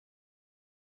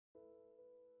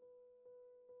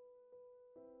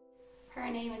Her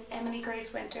name is Emilie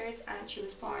Grace Winters, and she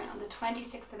was born on the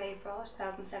 26th of April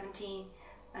 2017,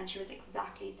 and she was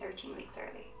exactly 13 weeks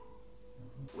early.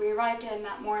 We arrived in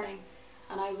that morning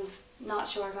and I was not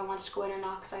sure if I wanted to go in or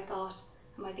not, because I thought,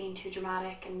 am I being too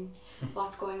dramatic and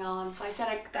what's going on? So I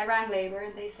said, I rang labour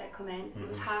and they said come in. It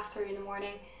was 3:30 in the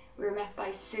morning. We were met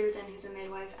by Susan, who's a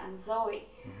midwife, and Zoe,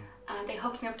 and they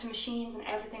hooked me up to machines and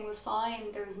everything was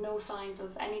fine. There was no signs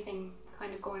of anything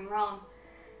kind of going wrong.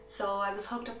 So I was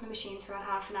hooked up to the machines for about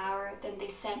half an hour. Then they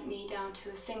sent me down to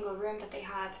a single room that they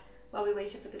had while we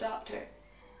waited for the doctor.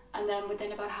 And then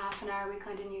within about half an hour we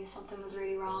kind of knew something was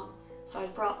really wrong. So I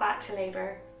was brought back to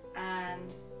labour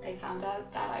and they found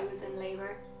out that I was in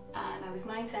labour and I was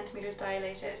 9 centimetres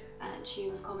dilated and she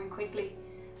was coming quickly.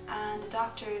 And the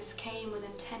doctors came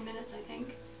within 10 minutes, I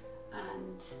think,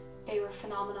 and they were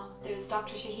phenomenal. There's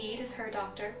Dr. Shahid is her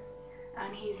doctor,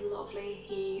 and he's lovely.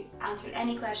 He answered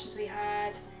any questions we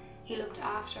had. He looked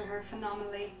after her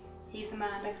phenomenally. He's the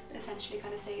man that essentially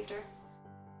kind of saved her.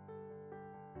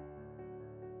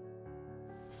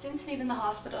 Since leaving the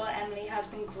hospital, Emilie has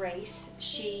been great.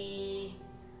 She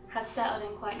has settled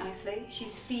in quite nicely.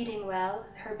 She's feeding well.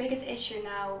 Her biggest issue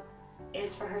now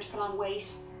is for her to put on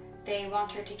weight. They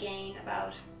want her to gain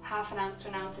about half an ounce to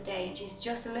an ounce a day, and she's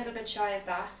just a little bit shy of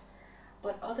that.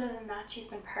 But other than that, she's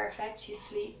been perfect. She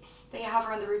sleeps. They have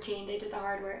her on the routine. They did the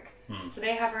hard work. So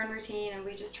they have her in routine and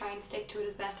we just try and stick to it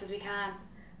as best as we can.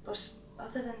 But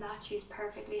other than that, she's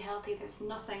perfectly healthy. There's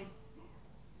nothing,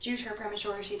 due to her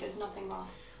prematurity, there's nothing wrong.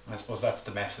 I suppose that's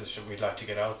the message that we'd like to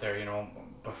get out there. You know,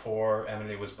 before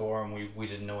Emilie was born, we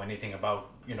didn't know anything about,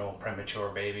 you know, premature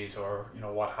babies or, you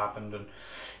know, what happened. And,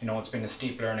 you know, it's been a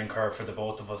steep learning curve for the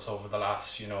both of us over the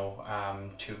last, you know,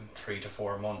 3 to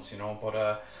 4 months, you know. But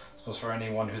I suppose for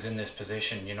anyone who's in this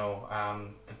position, you know,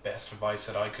 the best advice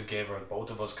that I could give, or both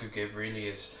of us could give, really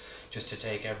is just to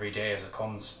take every day as it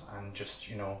comes, and just,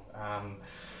 you know,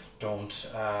 don't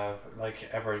like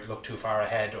ever look too far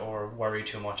ahead or worry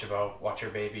too much about what your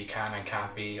baby can and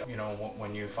can't be. You know,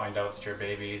 when you find out that your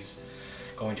baby's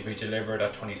going to be delivered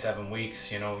at 27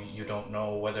 weeks, you know, you don't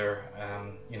know whether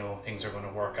you know, things are going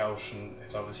to work out, and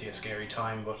it's obviously a scary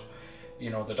time. But you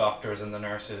know, the doctors and the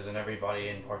nurses and everybody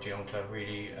in Portiuncula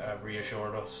really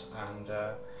reassured us, and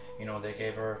you know, they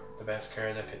gave her the best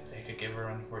care that they could give her,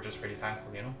 and we're just really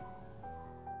thankful, you know.